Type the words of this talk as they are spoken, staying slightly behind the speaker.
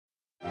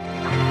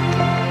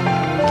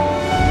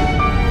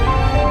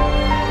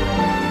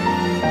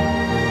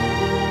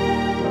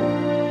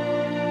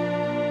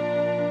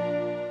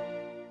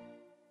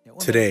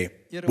Today,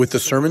 with the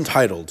sermon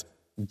titled,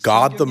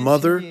 God the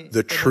Mother,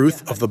 the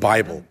Truth of the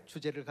Bible,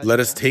 let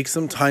us take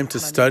some time to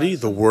study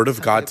the Word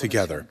of God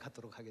together.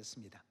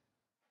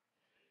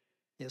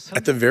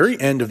 At the very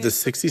end of the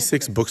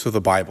 66 books of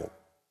the Bible,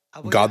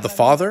 God the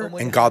Father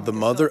and God the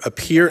Mother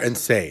appear and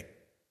say,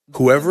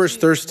 "Whoever is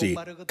thirsty,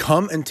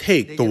 come and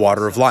take the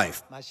water of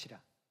life."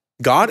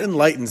 God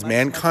enlightens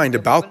mankind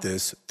about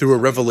this through a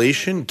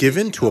revelation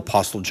given to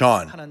Apostle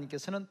John.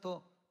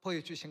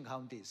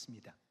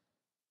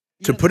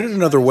 To put it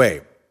another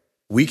way,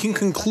 we can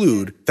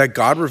conclude that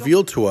God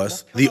revealed to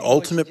us the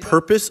ultimate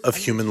purpose of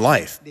human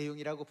life.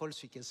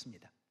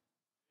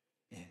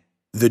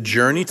 The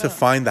journey to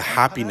find the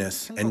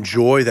happiness and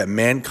joy that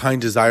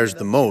mankind desires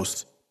the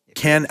most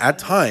can, at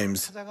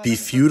times, be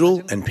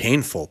futile and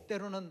painful.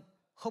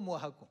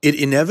 It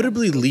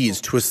inevitably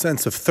leads to a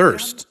sense of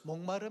thirst.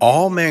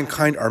 All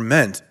mankind are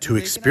meant to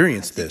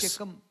experience this.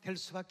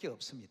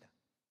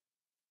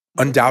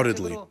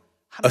 Undoubtedly,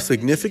 a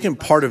significant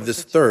part of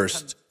this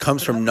thirst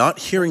comes from not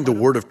hearing the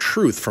word of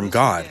truth from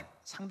God.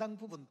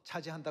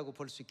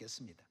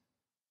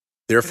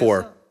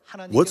 Therefore,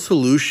 what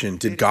solution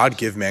did God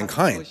give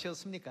mankind?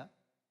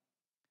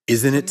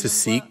 Isn't it to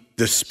seek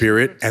the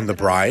Spirit and the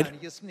bride?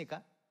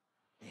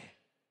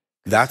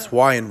 That's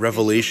why in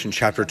Revelation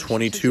chapter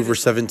 22,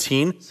 verse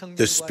 17,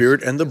 the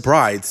Spirit and the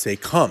bride say,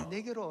 "Come."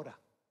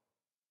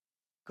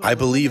 I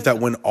believe that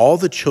when all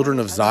the children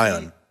of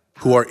Zion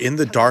who are in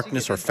the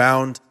darkness are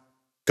found,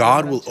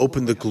 God will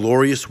open the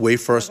glorious way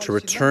for us to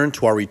return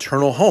to our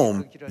eternal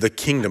home, the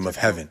kingdom of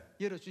heaven.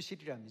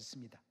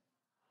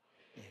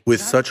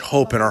 With such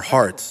hope in our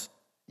hearts,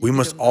 we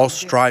must all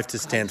strive to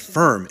stand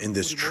firm in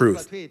this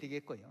truth.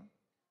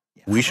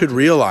 We should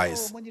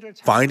realize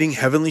finding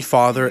Heavenly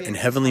Father and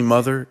Heavenly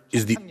Mother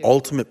is the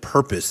ultimate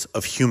purpose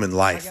of human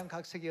life.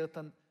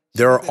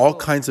 There are all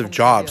kinds of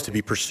jobs to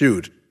be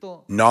pursued,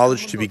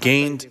 knowledge to be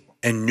gained,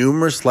 and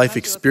numerous life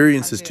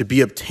experiences to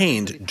be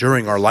obtained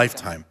during our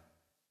lifetime.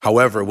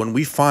 However, when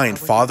we find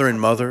Father and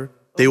Mother,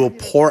 they will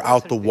pour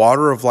out the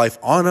water of life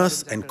on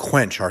us and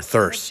quench our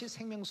thirst.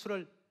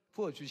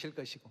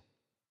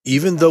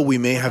 Even though we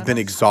may have been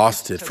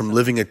exhausted from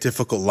living a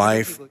difficult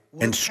life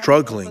and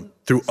struggling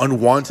through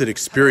unwanted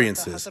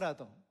experiences,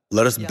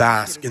 let us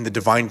bask in the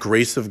divine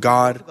grace of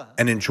God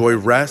and enjoy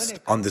rest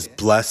on this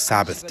blessed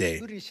Sabbath day.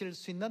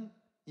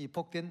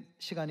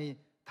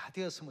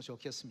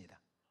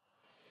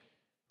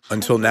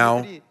 Until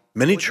now,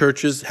 many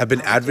churches have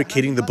been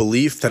advocating the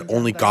belief that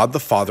only God the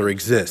Father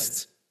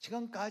exists.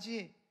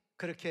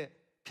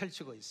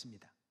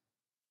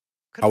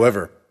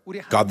 However,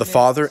 God the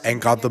Father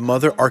and God the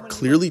Mother are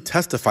clearly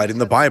testified in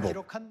the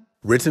Bible,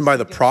 written by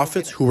the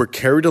prophets who were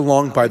carried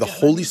along by the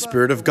Holy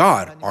Spirit of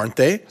God, aren't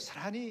they?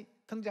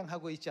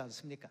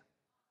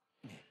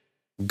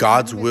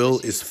 God's will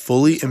is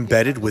fully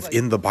embedded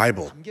within the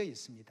Bible.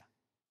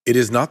 It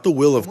is not the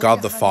will of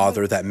God the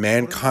Father that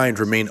mankind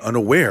remain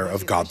unaware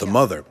of God the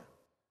Mother.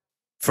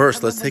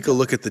 First, let's take a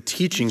look at the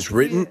teachings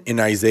written in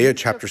Isaiah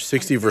chapter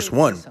 60, verse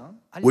 1,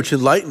 which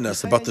enlighten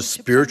us about the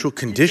spiritual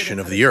condition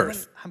of the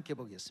earth.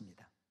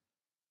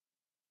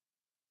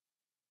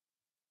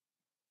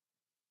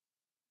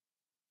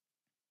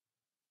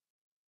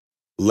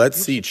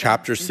 Let's see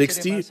chapter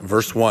 60,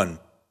 verse 1.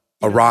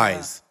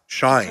 "Arise,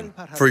 shine,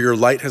 for your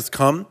light has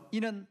come,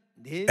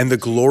 and the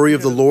glory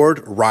of the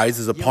Lord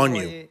rises upon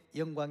you.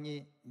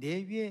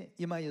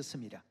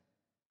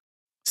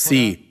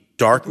 See,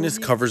 darkness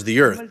covers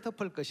the earth."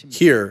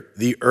 Here,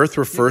 the earth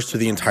refers to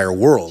the entire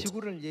world.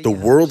 The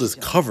world is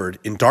covered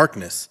in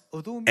darkness,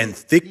 and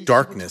thick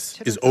darkness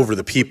is over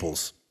the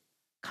peoples.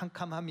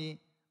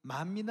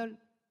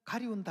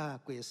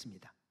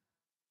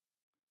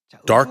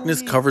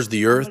 Darkness covers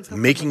the earth,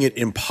 making it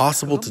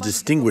impossible to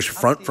distinguish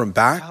front from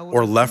back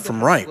or left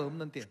from right.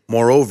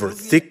 Moreover,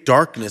 thick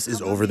darkness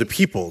is over the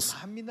peoples.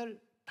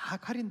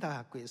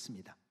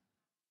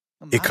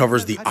 It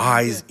covers the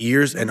eyes,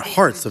 ears, and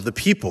hearts of the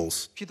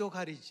peoples.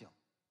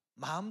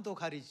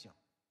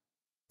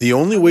 The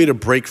only way to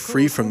break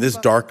free from this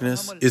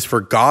darkness is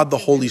for God the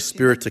Holy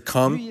Spirit to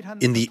come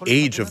in the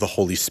age of the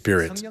Holy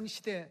Spirit.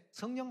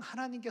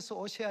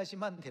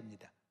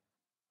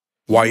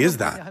 Why is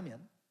that?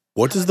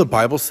 What does the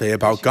Bible say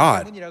about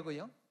God?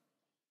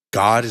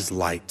 God is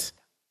light.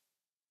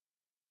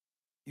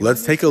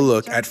 Let's take a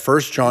look at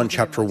 1 John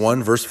chapter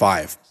 1, verse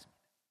 5.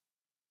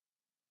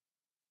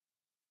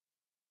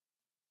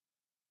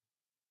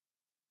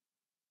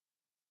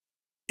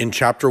 In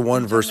chapter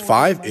 1, verse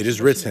 5, it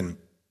is written,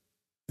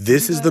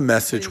 "This is the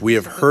message we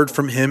have heard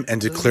from him and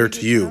declare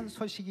to you."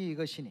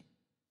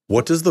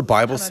 What does the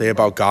Bible say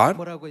about God?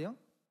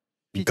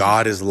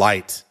 God is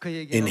light.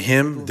 In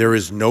him there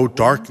is no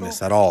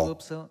darkness at all.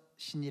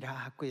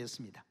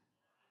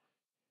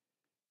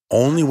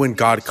 Only when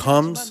God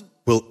comes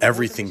will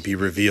everything be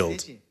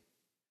revealed.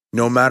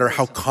 No matter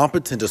how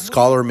competent a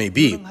scholar may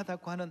be,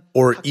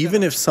 or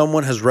even if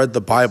someone has read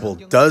the Bible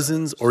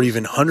dozens or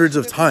even hundreds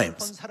of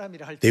times,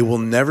 they will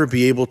never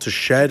be able to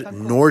shed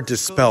nor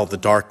dispel the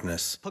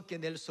darkness.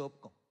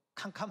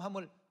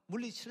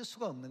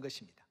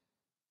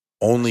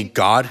 Only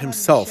God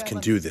himself can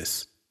do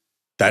this.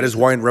 That is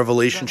why in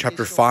Revelation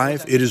chapter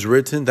 5, it is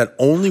written that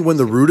only when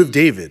the root of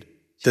David,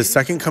 the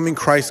second coming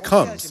Christ,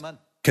 comes,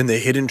 can the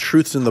hidden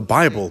truths in the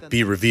Bible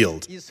be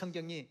revealed.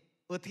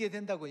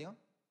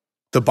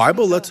 The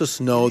Bible lets us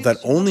know that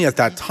only at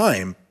that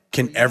time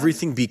can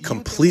everything be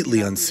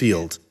completely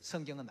unsealed.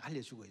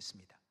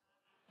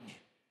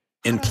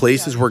 In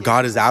places where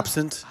God is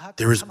absent,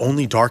 there is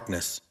only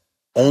darkness.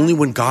 Only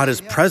when God is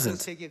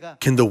present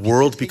can the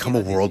world become a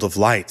world of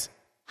light.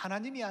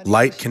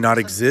 Light cannot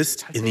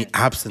exist in the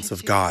absence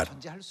of God.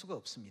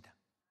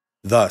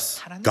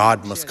 Thus,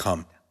 God must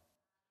come.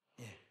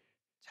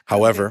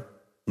 However,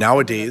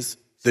 nowadays,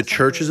 the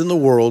churches in the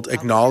world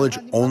acknowledge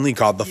only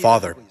God the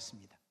Father.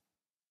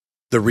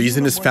 The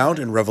reason is found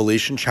in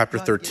Revelation chapter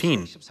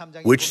 13,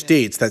 which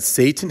states that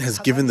Satan has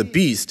given the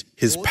beast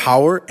his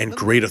power and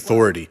great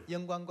authority.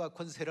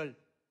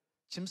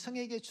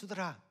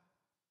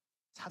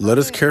 Let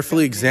us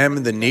carefully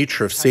examine the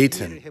nature of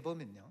Satan.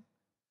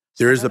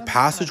 There is a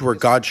passage where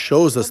God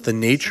shows us the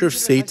nature of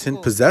Satan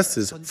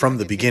possesses from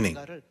the beginning.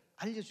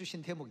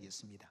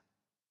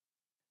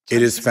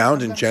 It is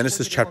found in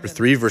Genesis chapter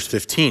 3, verse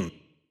 15.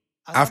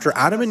 After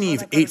Adam and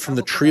Eve ate from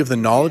the tree of the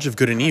knowledge of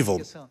good and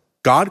evil,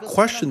 God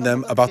questioned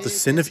them about the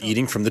sin of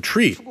eating from the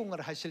tree.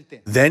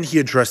 Then he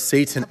addressed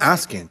Satan,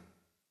 asking,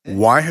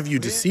 "Why have you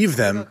deceived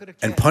them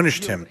and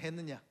punished him?"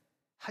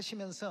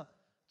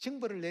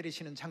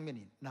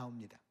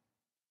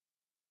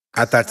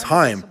 At that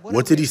time,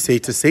 what did he say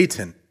to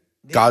Satan?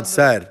 God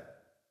said,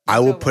 "I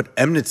will put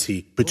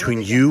enmity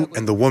between you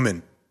and the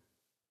woman."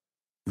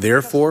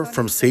 Therefore,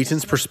 from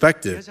Satan's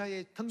perspective,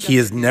 he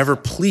is never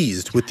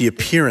pleased with the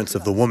appearance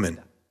of the woman.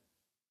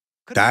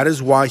 That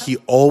is why he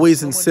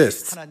always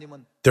insists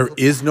there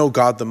is no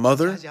God the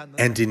Mother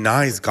and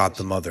denies God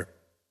the Mother.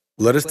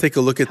 Let us take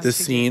a look at this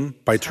scene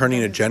by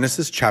turning to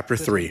Genesis chapter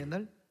 3.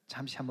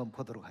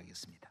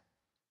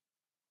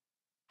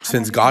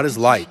 Since God is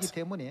light,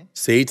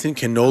 Satan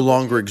can no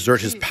longer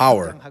exert his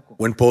power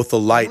when both the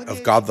light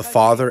of God the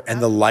Father and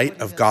the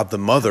light of God the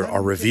Mother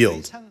are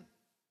revealed.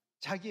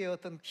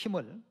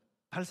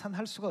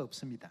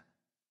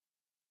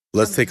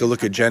 Let's take a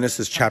look at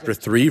Genesis chapter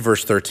 3,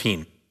 verse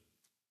 13.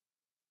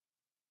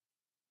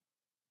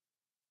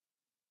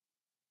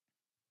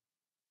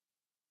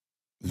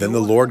 Then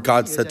the Lord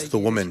God said to the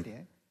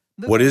woman,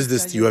 "What is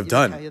this you have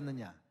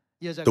done?"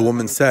 The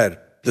woman said,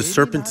 "The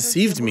serpent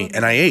deceived me,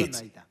 and I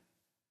ate."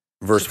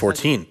 Verse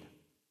 14.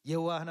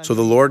 So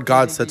the Lord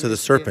God said to the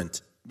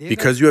serpent,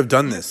 "Because you have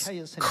done this,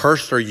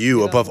 cursed are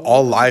you above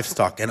all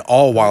livestock and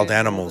all wild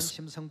animals.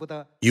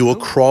 You will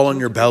crawl on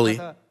your belly,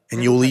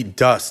 and you will eat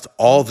dust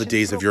all the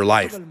days of your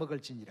life.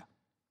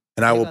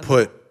 And I will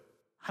put,"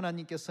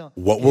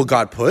 what will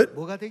God put?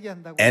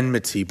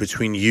 "Enmity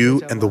between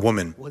you and the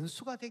woman."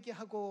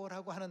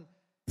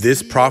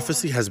 This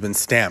prophecy has been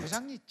stamped.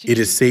 It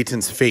is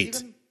Satan's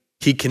fate.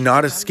 He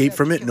cannot escape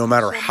from it no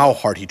matter how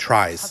hard he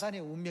tries.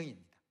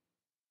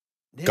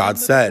 God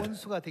said,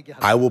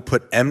 "I will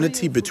put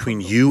enmity between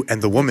you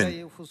and the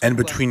woman, and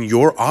between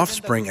your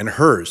offspring and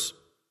hers."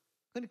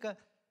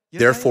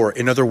 Therefore,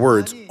 in other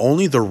words,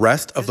 only the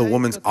rest of the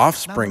woman's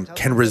offspring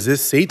can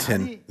resist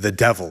Satan, the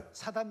devil.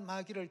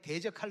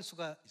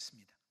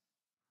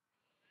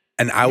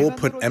 "And I will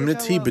put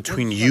enmity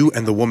between you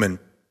and the woman,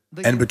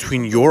 and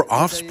between your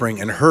offspring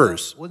and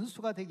hers."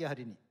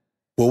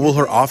 What will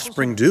her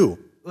offspring do?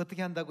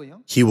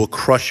 He will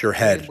crush your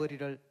head.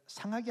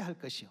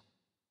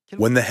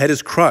 When the head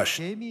is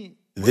crushed,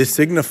 this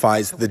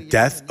signifies the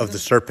death of the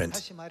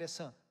serpent.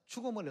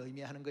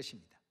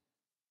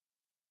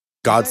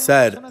 God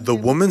said, "The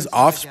woman's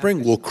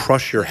offspring will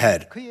crush your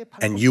head,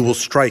 and you will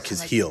strike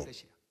his heel."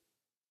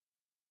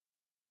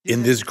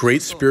 In this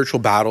great spiritual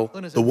battle,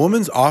 the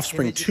woman's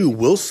offspring too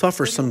will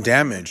suffer some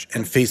damage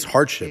and face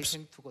hardships.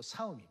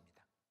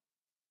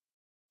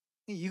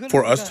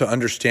 For us to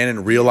understand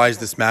and realize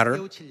this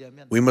matter,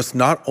 we must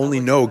not only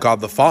know God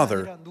the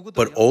Father,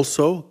 but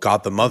also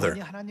God the Mother.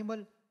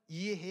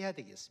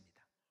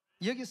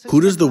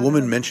 Who does the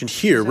woman mentioned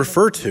here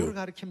refer to?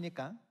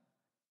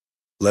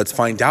 Let's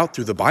find out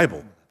through the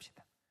Bible.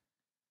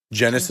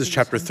 Genesis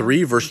chapter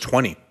 3, verse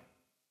 20.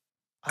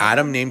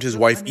 Adam named his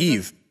wife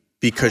Eve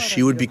because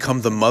she would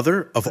become the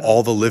mother of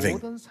all the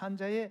living.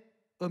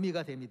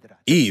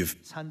 Eve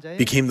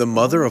became the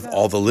mother of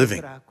all the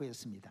living.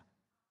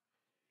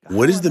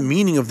 What is the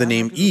meaning of the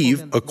name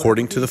Eve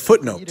according to the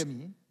footnote?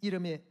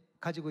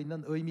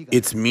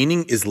 Its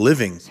meaning is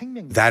living,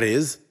 that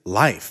is,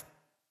 life.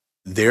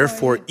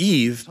 Therefore,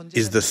 Eve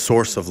is the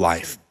source of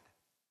life.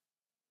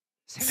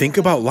 Think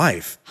about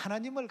life.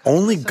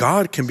 Only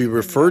God can be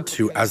referred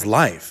to as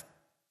life.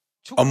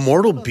 A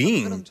mortal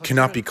being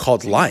cannot be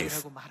called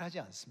life.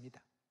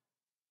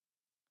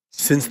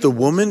 Since the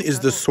woman is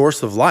the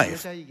source of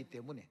life,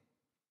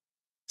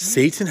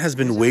 Satan has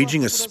been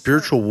waging a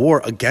spiritual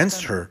war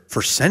against her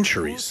for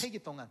centuries.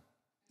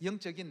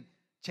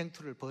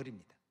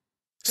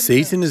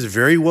 Satan is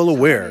very well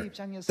aware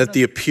that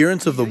the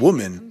appearance of the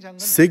woman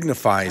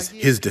signifies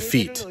his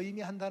defeat.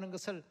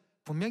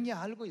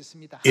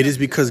 It is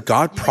because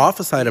God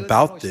prophesied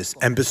about this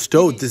and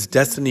bestowed this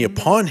destiny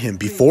upon him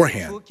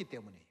beforehand.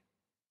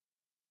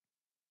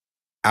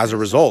 As a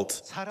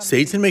result,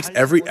 Satan makes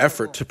every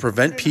effort to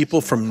prevent people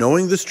from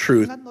knowing this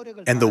truth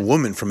and the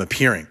woman from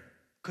appearing.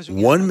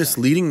 One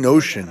misleading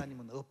notion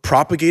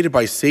propagated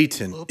by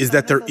Satan is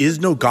that there is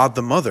no God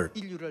the Mother.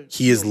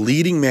 He is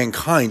leading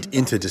mankind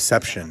into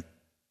deception.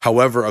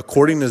 However,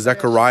 according to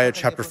Zechariah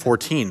chapter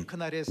 14,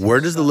 where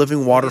does the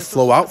living water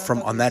flow out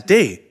from on that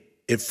day?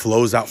 It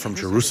flows out from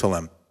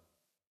Jerusalem.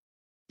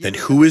 Then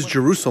who is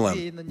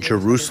Jerusalem?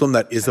 Jerusalem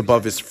that is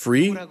above is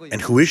free,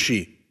 and who is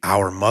she?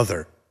 Our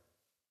mother.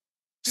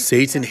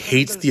 Satan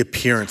hates the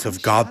appearance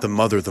of God the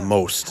Mother the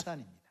most.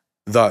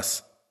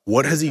 Thus,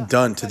 what has he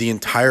done to the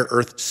entire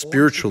earth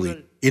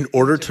spiritually in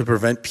order to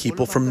prevent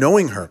people from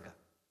knowing her?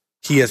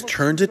 He has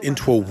turned it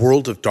into a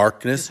world of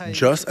darkness,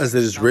 just as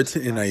it is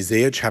written in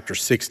Isaiah chapter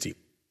 60.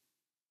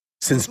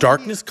 Since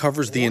darkness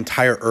covers the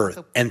entire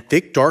earth and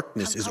thick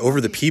darkness is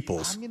over the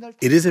peoples,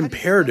 it is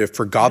imperative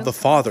for God the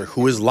Father,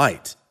 who is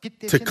light,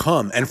 to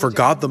come, and for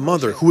God the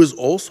Mother, who is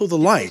also the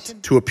light,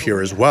 to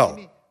appear as well.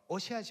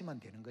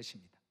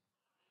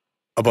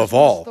 Above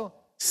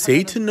all,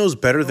 Satan knows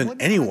better than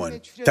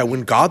anyone that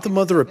when God the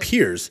Mother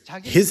appears,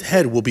 his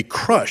head will be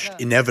crushed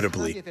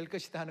inevitably.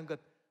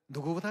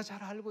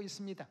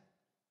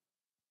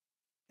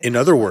 In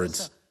other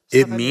words,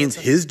 it means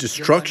his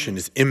destruction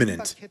is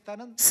imminent.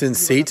 Since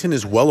Satan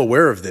is well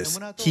aware of this,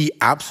 he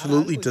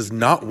absolutely does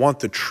not want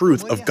the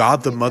truth of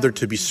God the Mother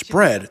to be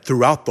spread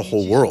throughout the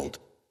whole world.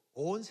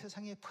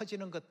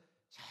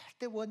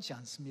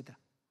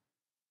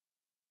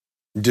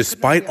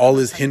 Despite all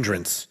his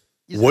hindrance,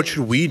 what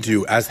should we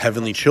do as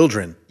heavenly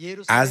children?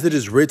 As it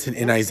is written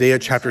in Isaiah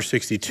chapter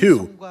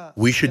 62,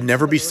 we should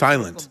never be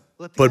silent,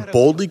 but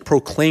boldly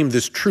proclaim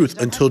this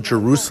truth until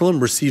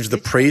Jerusalem receives the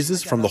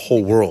praises from the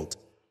whole world.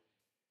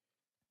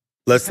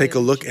 Let's take a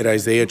look at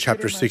Isaiah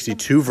chapter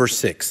 62, verse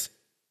 6.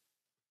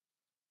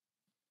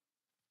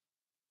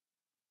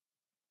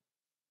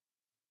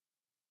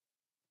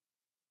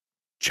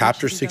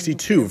 Chapter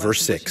 62,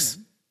 verse 6.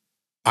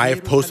 I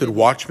have posted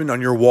watchmen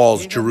on your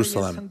walls,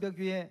 Jerusalem.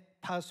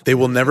 They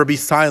will never be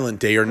silent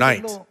day or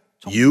night.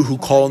 You who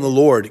call on the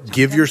Lord,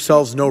 give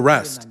yourselves no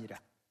rest,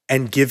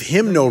 and give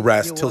him no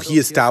rest till he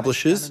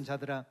establishes.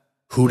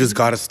 Who does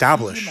God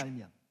establish?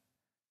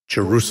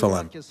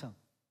 Jerusalem.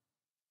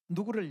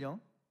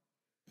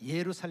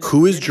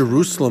 Who is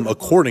Jerusalem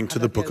according to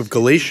the book of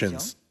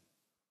Galatians?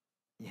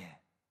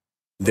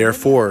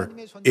 Therefore,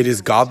 it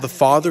is God the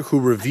Father who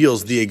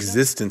reveals the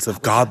existence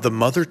of God the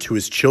Mother to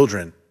his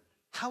children,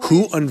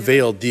 who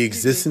unveiled the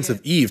existence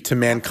of Eve to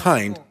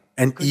mankind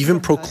and even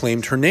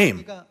proclaimed her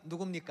name.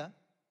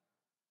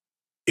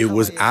 It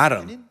was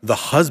Adam, the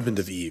husband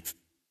of Eve.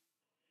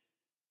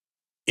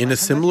 In a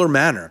similar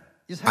manner,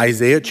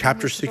 Isaiah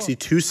chapter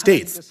 62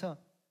 states,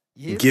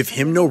 give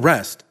him no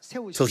rest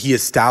till he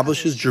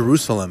establishes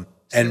Jerusalem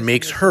and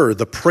makes her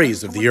the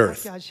praise of the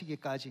earth.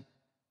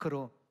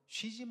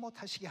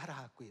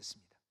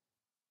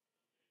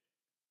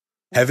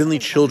 Heavenly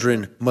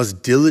children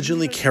must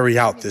diligently carry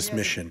out this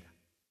mission.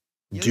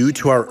 Due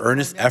to our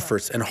earnest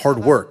efforts and hard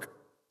work,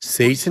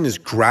 Satan is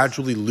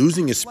gradually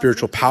losing his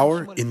spiritual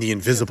power in the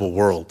invisible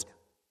world.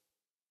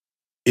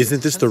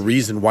 Isn't this the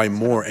reason why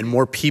more and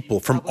more people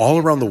from all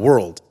around the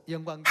world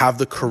have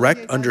the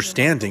correct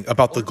understanding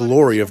about the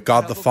glory of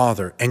God the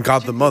Father and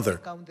God the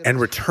Mother and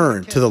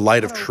return to the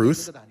light of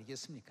truth?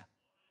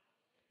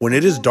 When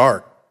it is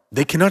dark,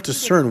 they cannot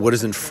discern what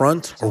is in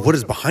front or what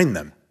is behind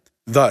them.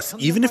 Thus,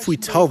 even if we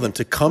tell them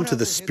to come to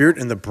the Spirit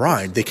and the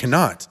bride, they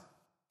cannot.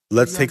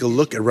 Let's take a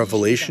look at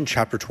Revelation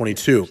chapter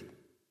 22.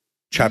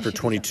 Chapter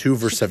 22,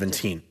 verse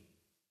 17.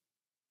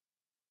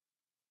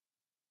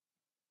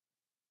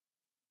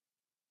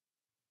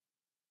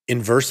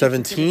 In verse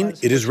 17,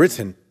 it is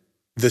written,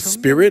 the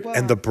Spirit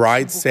and the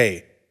bride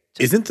say,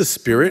 isn't the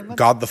Spirit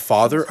God the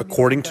Father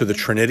according to the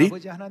Trinity?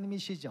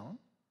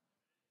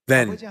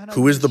 Then,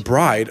 who is the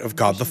bride of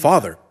God the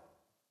Father?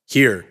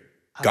 Here,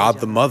 God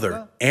the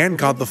Mother and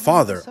God the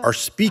Father are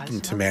speaking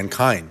to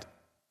mankind.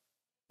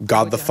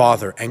 God the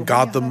Father and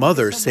God the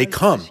Mother say,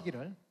 come.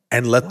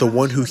 And let the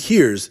one who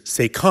hears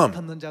say,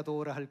 come.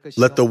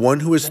 Let the one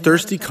who is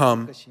thirsty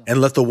come,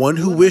 and let the one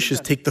who wishes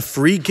take the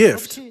free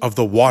gift of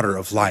the water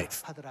of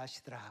life.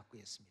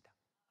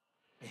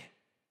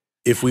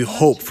 If we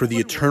hope for the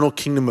eternal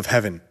kingdom of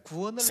heaven,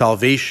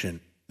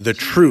 salvation, the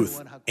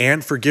truth,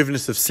 and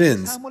forgiveness of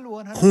sins,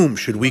 whom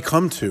should we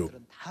come to?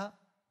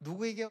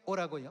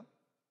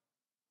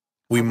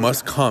 We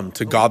must come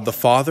to God the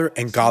Father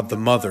and God the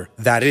Mother,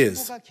 that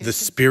is, the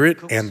Spirit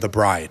and the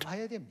bride.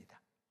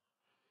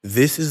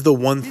 This is the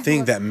one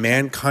thing that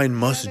mankind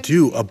must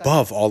do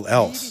above all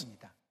else.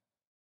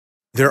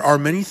 There are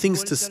many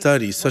things to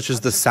study, such as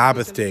the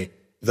Sabbath day,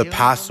 the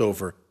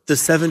Passover, the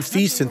 7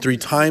 feasts in 3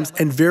 times,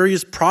 and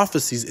various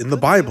prophecies in the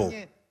Bible.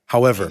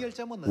 However,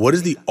 what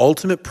is the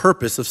ultimate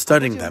purpose of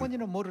studying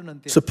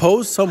them?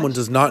 Suppose someone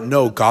does not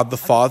know God the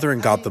Father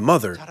and God the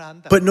Mother,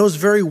 but knows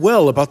very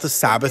well about the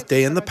Sabbath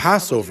day and the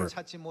Passover.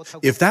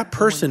 If that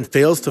person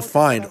fails to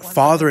find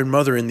Father and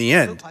Mother in the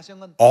end,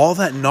 all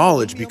that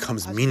knowledge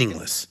becomes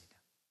meaningless.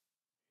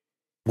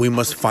 We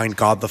must find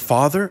God the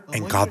Father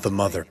and God the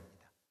Mother.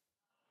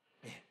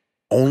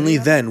 Only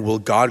then will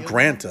God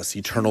grant us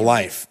eternal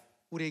life.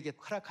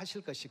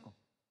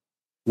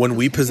 When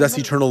we possess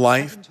eternal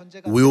life,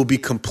 we will be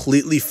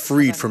completely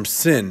freed from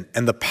sin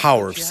and the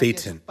power of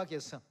Satan.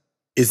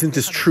 Isn't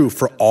this true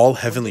for all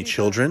heavenly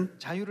children?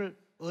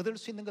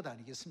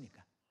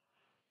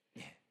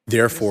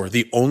 Therefore,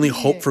 the only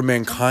hope for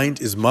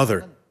mankind is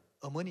Mother.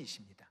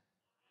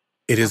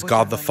 It is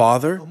God the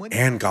Father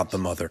and God the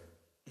Mother.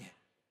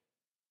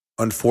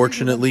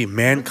 Unfortunately,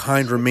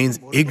 mankind remains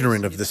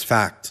ignorant of this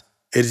fact.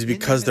 It is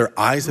because their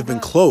eyes have been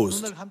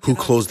closed who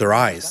closed their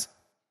eyes.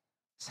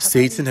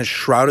 Satan has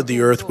shrouded the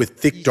earth with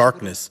thick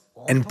darkness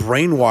and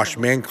brainwashed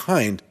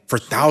mankind for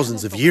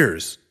thousands of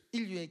years.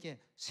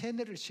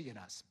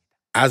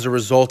 As a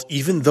result,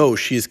 even though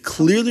she is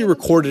clearly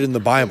recorded in the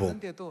Bible,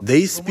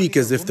 they speak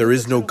as if there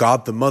is no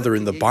God the Mother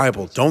in the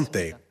Bible, don't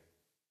they?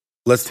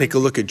 Let's take a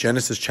look at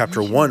Genesis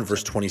chapter 1,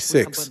 verse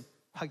 26.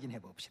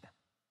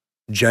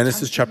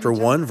 Genesis chapter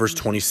 1, verse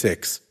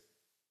 26.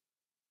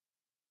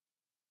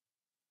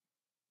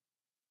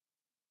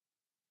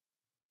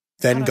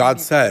 Then God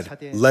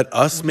said, "Let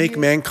us make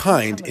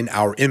mankind in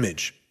our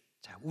image."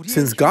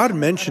 Since God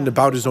mentioned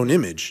about his own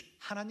image,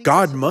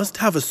 God must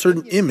have a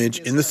certain image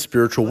in the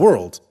spiritual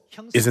world.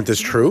 Isn't this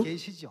true?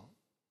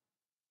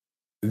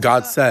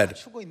 God said,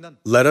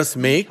 "Let us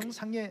make,"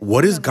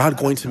 what is God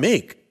going to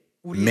make?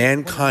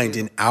 Mankind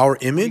in our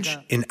image,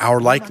 in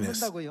our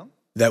likeness,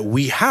 that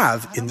we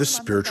have in the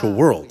spiritual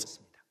world.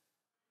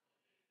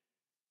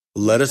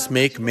 Let us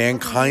make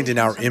mankind in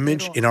our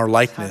image, in our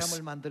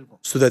likeness,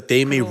 so that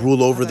they may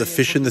rule over the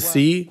fish in the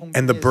sea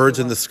and the birds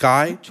in the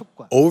sky,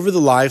 over the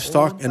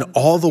livestock and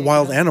all the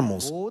wild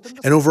animals,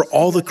 and over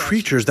all the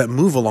creatures that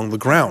move along the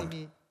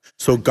ground.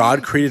 So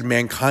God created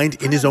mankind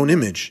in his own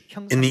image.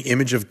 In the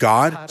image of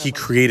God, he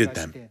created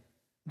them.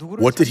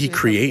 What did he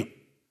create?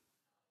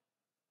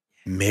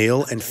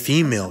 Male and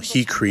female,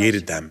 he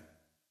created them.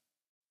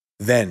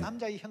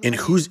 Then, in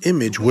whose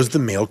image was the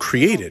male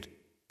created?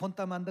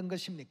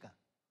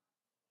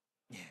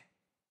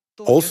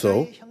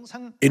 Also,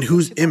 in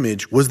whose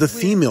image was the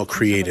female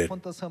created?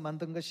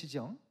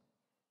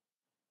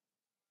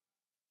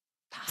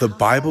 The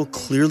Bible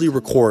clearly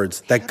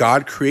records that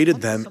God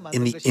created them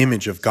in the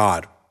image of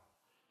God.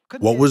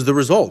 What was the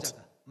result?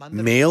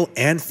 Male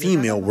and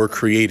female were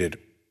created.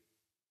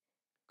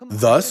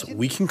 Thus,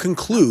 we can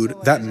conclude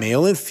that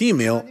male and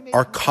female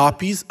are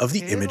copies of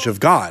the image of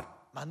God.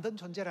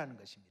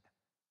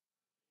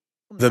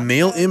 The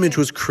male image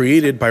was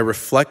created by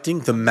reflecting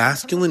the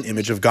masculine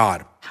image of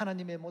God,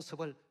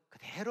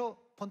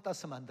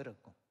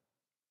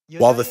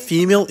 while the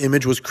female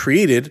image was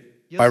created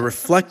by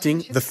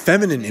reflecting the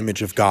feminine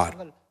image of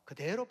God.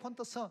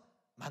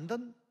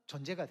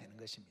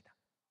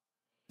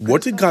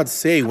 What did God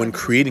say when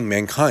creating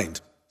mankind?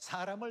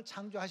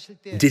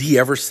 Did he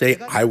ever say,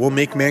 "I will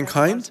make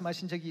mankind"?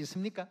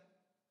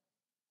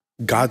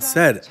 God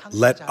said,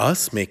 "Let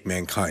us make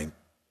mankind."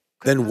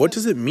 Then what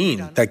does it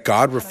mean that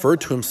God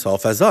referred to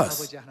himself as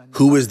us?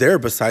 Who is there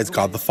besides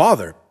God the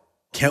Father?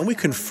 Can't we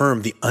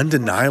confirm the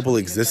undeniable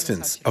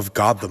existence of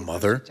God the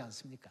Mother?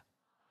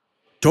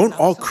 Don't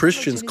all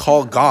Christians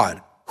call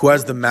God, who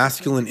has the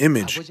masculine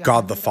image,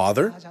 God the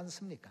Father?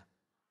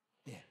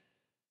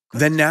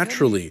 Then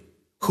naturally,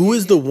 who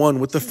is the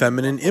one with the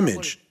feminine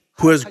image,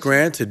 who has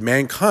granted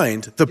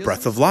mankind the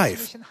breath of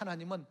life?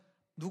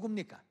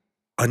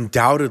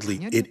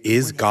 Undoubtedly, it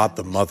is God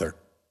the Mother.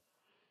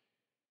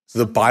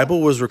 The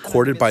Bible was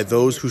recorded by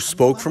those who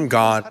spoke from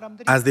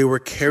God as they were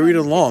carried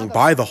along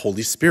by the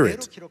Holy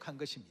Spirit.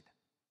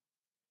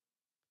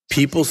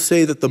 People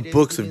say that the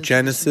books of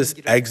Genesis,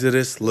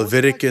 Exodus,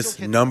 Leviticus,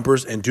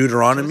 Numbers, and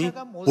Deuteronomy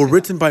were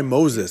written by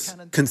Moses,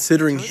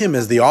 considering him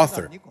as the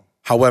author.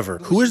 However,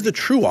 who is the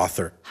true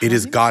author? It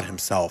is God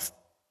himself.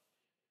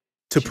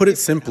 To put it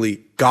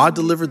simply, God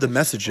delivered the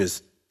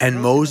messages,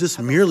 and Moses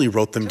merely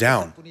wrote them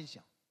down.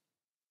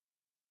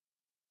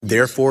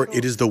 Therefore,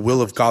 it is the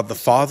will of God the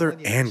Father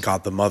and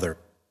God the Mother.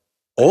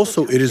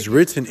 Also, it is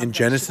written in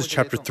Genesis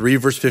chapter 3,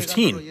 verse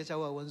 15,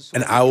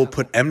 "And I will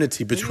put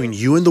enmity between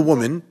you and the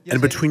woman, and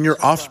between your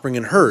offspring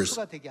and hers.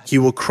 He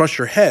will crush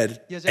your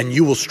head, and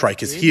you will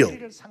strike his heel."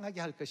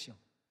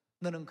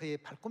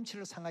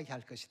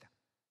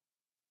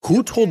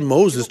 Who told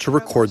Moses to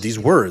record these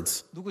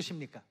words?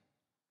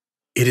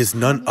 It is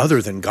none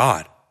other than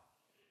God.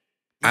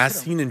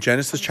 As seen in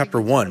Genesis chapter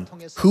 1,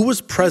 who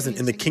was present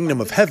in the kingdom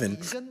of heaven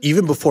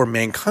even before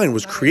mankind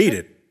was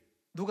created?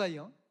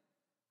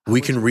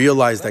 We can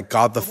realize that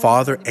God the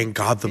Father and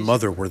God the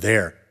Mother were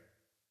there.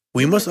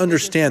 We must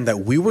understand that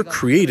we were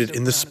created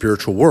in the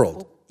spiritual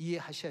world.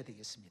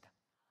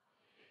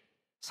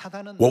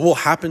 What will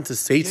happen to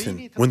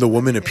Satan when the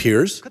woman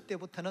appears?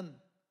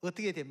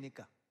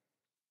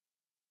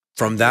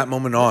 From that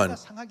moment on,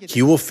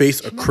 he will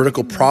face a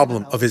critical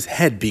problem of his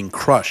head being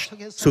crushed.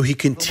 So he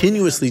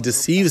continuously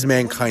deceives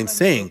mankind,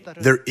 saying,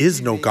 there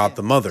is no God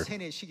the Mother.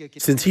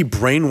 Since he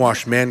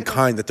brainwashed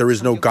mankind that there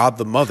is no God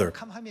the Mother,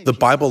 the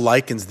Bible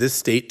likens this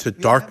state to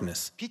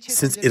darkness,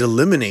 since it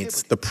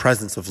eliminates the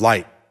presence of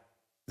light.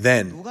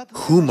 Then,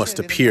 who must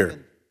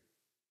appear?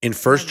 In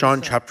 1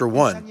 John chapter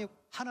 1,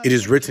 it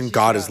is written,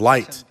 God is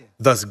light,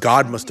 thus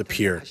God must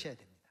appear.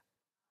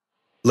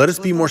 Let us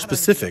be more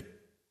specific.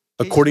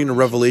 According to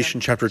Revelation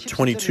chapter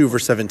 22,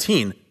 verse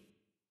 17,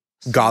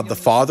 God the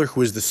Father,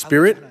 who is the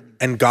Spirit,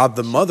 and God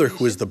the Mother,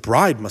 who is the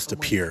bride, must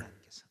appear.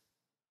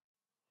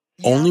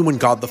 Only when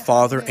God the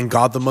Father and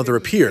God the Mother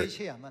appear,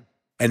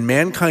 and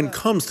mankind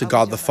comes to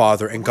God the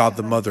Father and God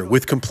the Mother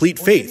with complete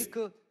faith,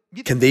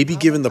 can they be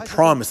given the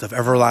promise of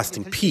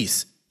everlasting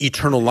peace,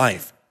 eternal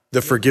life,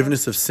 the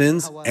forgiveness of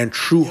sins, and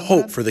true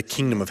hope for the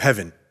kingdom of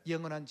heaven.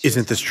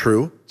 Isn't this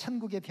true?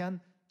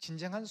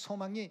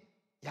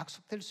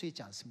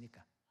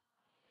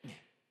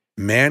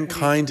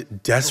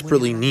 Mankind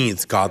desperately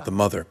needs God the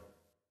Mother.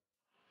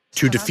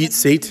 To defeat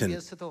Satan,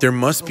 there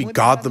must be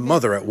God the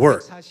Mother at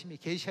work.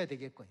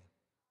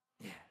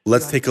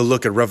 Let's take a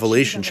look at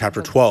Revelation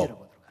chapter 12.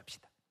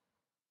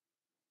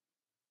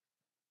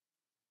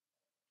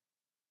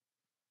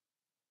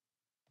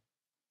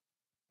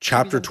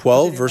 Chapter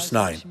 12, verse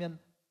 9.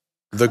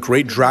 The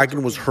great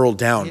dragon was hurled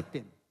down,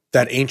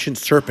 that ancient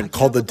serpent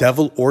called the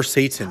devil or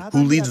Satan,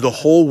 who leads the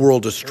whole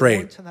world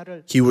astray.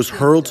 He was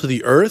hurled to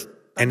the earth,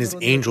 and his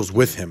angels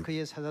with him.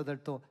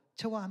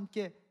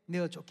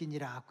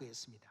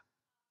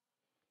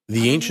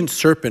 The ancient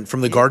serpent from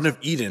the Garden of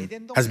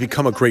Eden has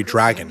become a great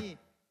dragon,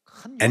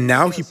 and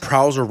now he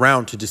prowls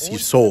around to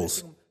deceive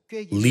souls,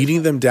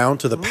 leading them down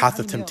to the path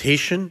of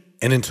temptation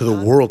and into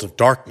the world of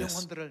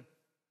darkness.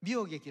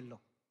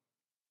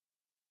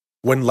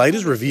 When light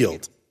is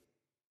revealed,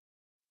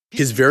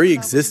 his very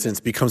existence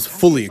becomes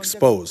fully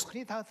exposed.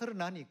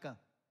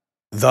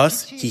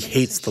 Thus, he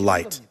hates the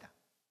light.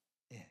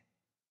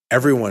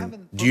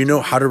 Everyone, do you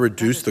know how to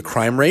reduce the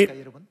crime rate?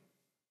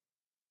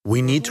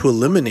 We need to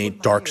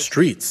eliminate dark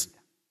streets.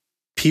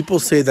 People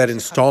say that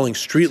installing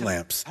street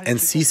lamps and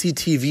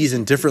CCTVs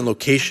in different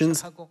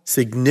locations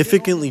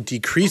significantly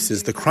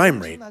decreases the crime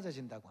rate.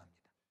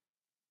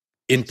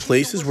 In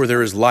places where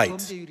there is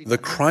light, the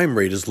crime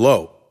rate is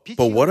low.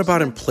 But what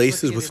about in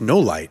places with no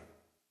light?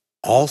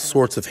 All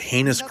sorts of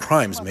heinous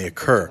crimes may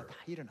occur.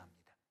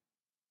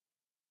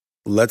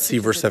 Let's see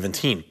verse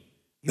 17.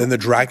 Then the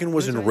dragon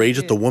was enraged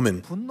at the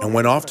woman and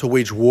went off to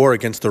wage war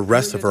against the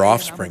rest of her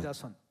offspring,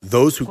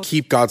 those who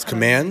keep God's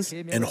commands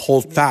and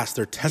hold fast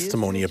their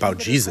testimony about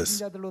Jesus.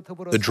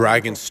 The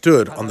dragon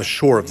stood on the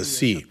shore of the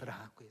sea.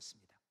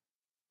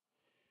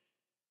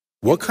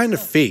 What kind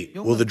of fate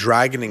will the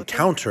dragon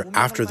encounter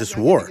after this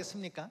war?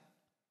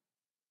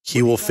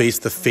 He will face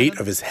the fate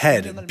of his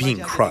head being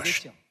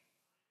crushed.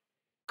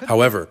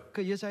 However,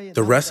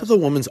 the rest of the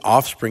woman's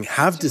offspring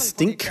have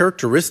distinct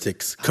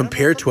characteristics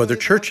compared to other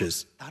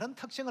churches.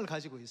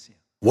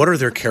 What are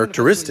their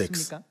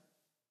characteristics?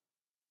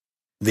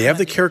 They have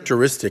the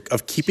characteristic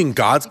of keeping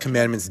God's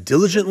commandments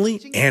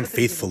diligently and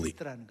faithfully.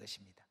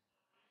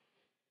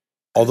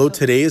 Although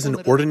today is an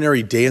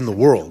ordinary day in the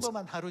world,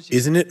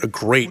 isn't it a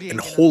great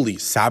and holy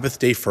Sabbath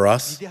day for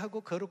us?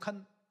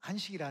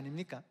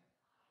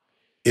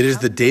 It is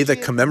the day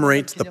that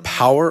commemorates the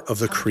power of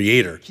the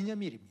Creator.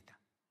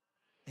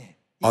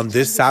 On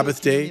this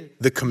Sabbath day,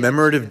 the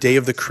commemorative day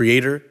of the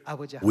Creator,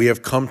 we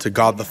have come to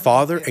God the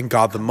Father and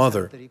God the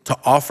Mother to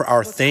offer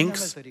our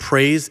thanks,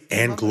 praise,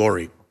 and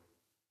glory.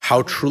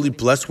 How truly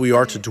blessed we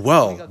are to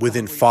dwell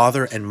within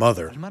Father and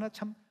Mother.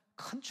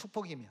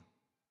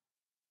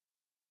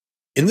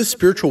 In the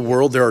spiritual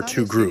world, there are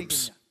two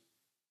groups: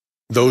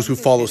 those who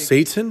follow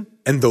Satan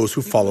and those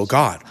who follow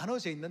God.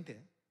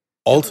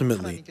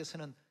 Ultimately,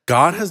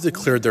 God has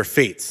declared their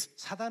fates.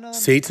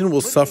 Satan will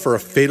suffer a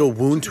fatal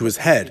wound to his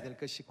head,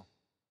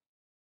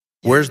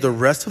 whereas the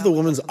rest of the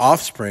woman's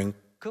offspring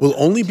will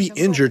only be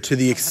injured to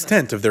the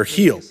extent of their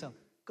heel.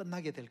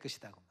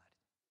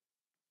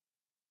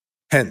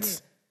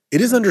 Hence, it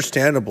is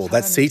understandable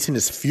that Satan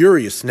is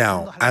furious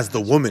now as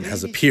the woman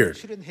has appeared.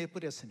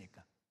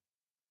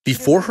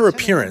 Before her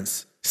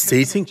appearance,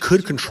 Satan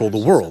could control the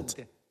world,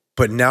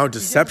 but now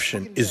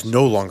deception is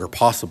no longer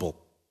possible.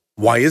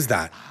 Why is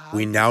that?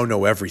 We now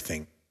know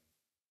everything.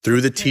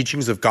 Through the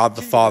teachings of God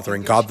the Father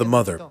and God the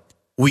Mother,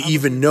 we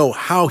even know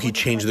how he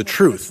changed the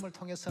truth.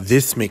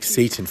 This makes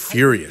Satan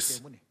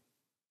furious.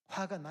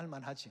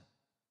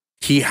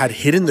 He had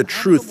hidden the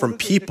truth from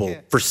people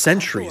for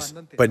centuries,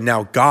 but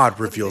now God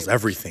reveals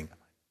everything.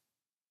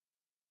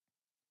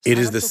 It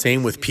is the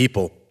same with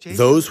people.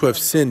 Those who have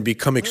sinned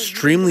become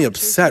extremely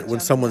upset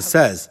when someone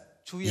says,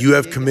 "You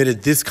have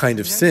committed this kind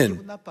of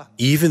sin,"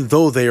 even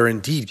though they are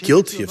indeed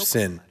guilty of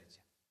sin.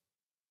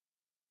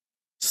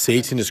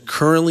 Satan is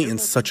currently in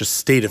such a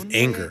state of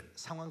anger.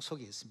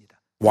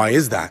 Why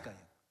is that?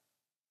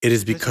 It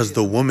is because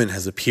the woman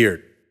has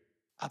appeared.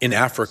 In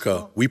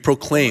Africa, we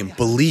proclaim,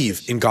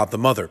 believe in God the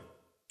Mother.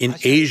 In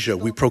Asia,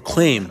 we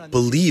proclaim,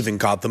 believe in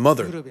God the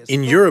Mother.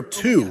 In Europe,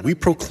 too, we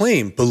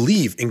proclaim,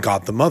 believe in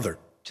God the Mother.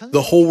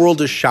 The whole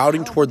world is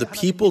shouting toward the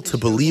people to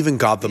believe in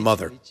God the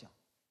Mother.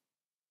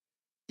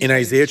 In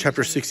Isaiah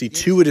chapter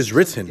 62, it is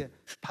written,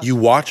 "You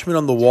watchmen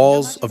on the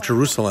walls of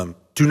Jerusalem,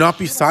 do not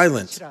be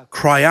silent,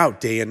 cry out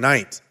day and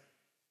night."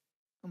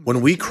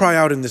 When we cry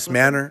out in this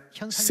manner,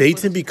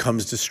 Satan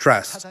becomes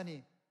distressed.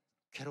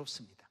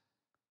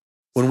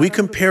 When we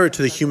compare it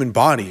to the human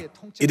body,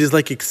 it is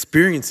like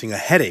experiencing a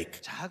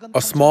headache.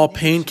 A small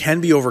pain can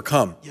be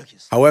overcome.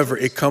 However,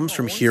 it comes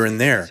from here and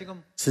there.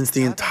 Since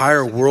the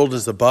entire world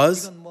is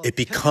abuzz, it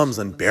becomes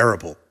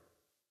unbearable.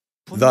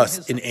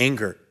 Thus, in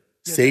anger,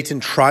 Satan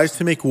tries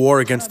to make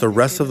war against the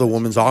rest of the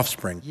woman's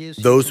offspring,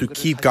 those who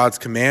keep God's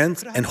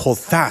commands and hold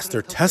fast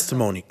their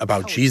testimony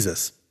about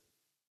Jesus.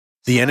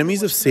 The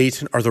enemies of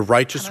Satan are the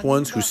righteous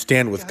ones who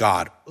stand with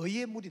God.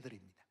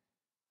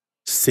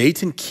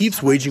 Satan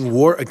keeps waging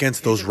war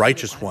against those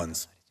righteous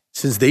ones.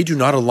 Since they do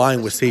not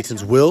align with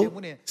Satan's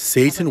will,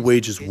 Satan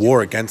wages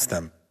war against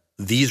them.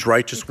 These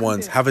righteous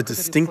ones have a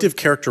distinctive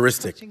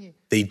characteristic.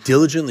 They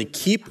diligently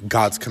keep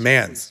God's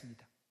commands.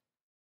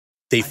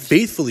 They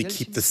faithfully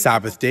keep the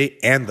Sabbath day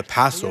and the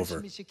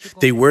Passover.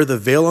 They wear the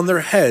veil on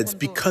their heads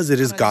because it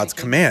is God's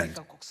command.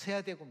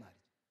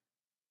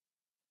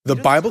 The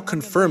Bible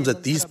confirms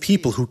that these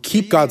people who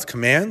keep God's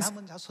commands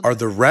are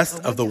the rest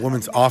of the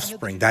woman's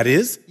offspring, that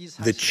is,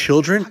 the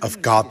children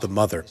of God the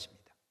Mother.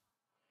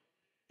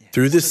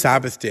 Through this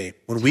Sabbath day,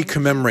 when we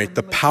commemorate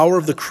the power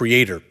of the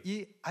Creator,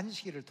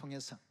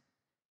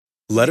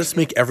 let us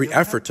make every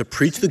effort to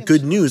preach the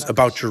good news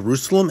about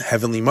Jerusalem,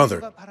 Heavenly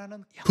Mother,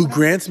 who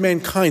grants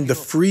mankind the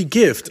free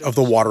gift of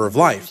the water of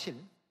life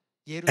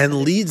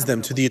and leads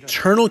them to the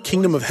eternal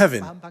kingdom of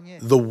heaven,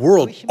 the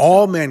world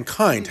all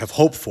mankind have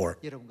hoped for.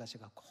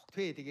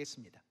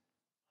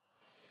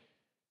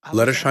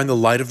 Let us shine the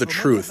light of the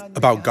truth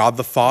about God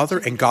the Father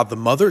and God the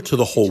Mother to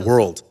the whole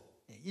world,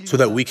 so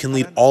that we can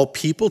lead all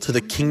people to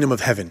the kingdom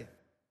of heaven,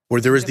 where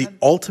there is the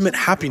ultimate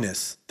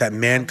happiness that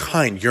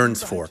mankind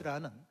yearns for.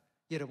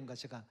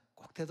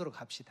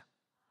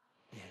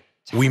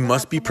 We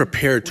must be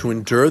prepared to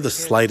endure the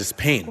slightest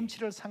pain.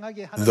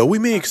 Though we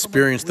may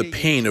experience the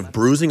pain of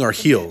bruising our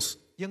heels,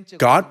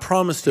 God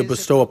promised to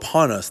bestow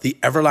upon us the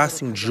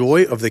everlasting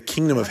joy of the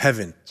kingdom of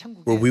heaven,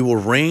 where we will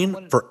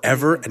reign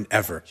forever and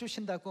ever.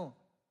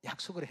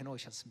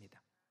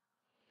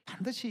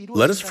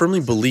 Let us firmly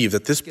believe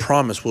that this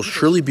promise will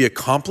surely be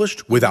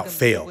accomplished without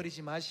fail,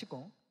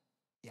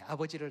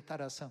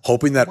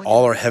 hoping that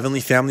all our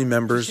heavenly family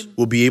members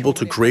will be able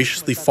to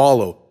graciously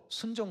follow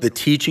the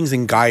teachings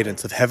and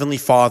guidance of Heavenly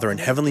Father and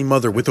Heavenly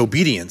Mother with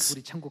obedience.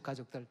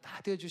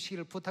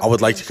 I would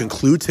like to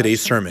conclude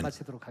today's sermon.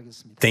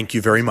 Thank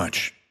you very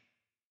much.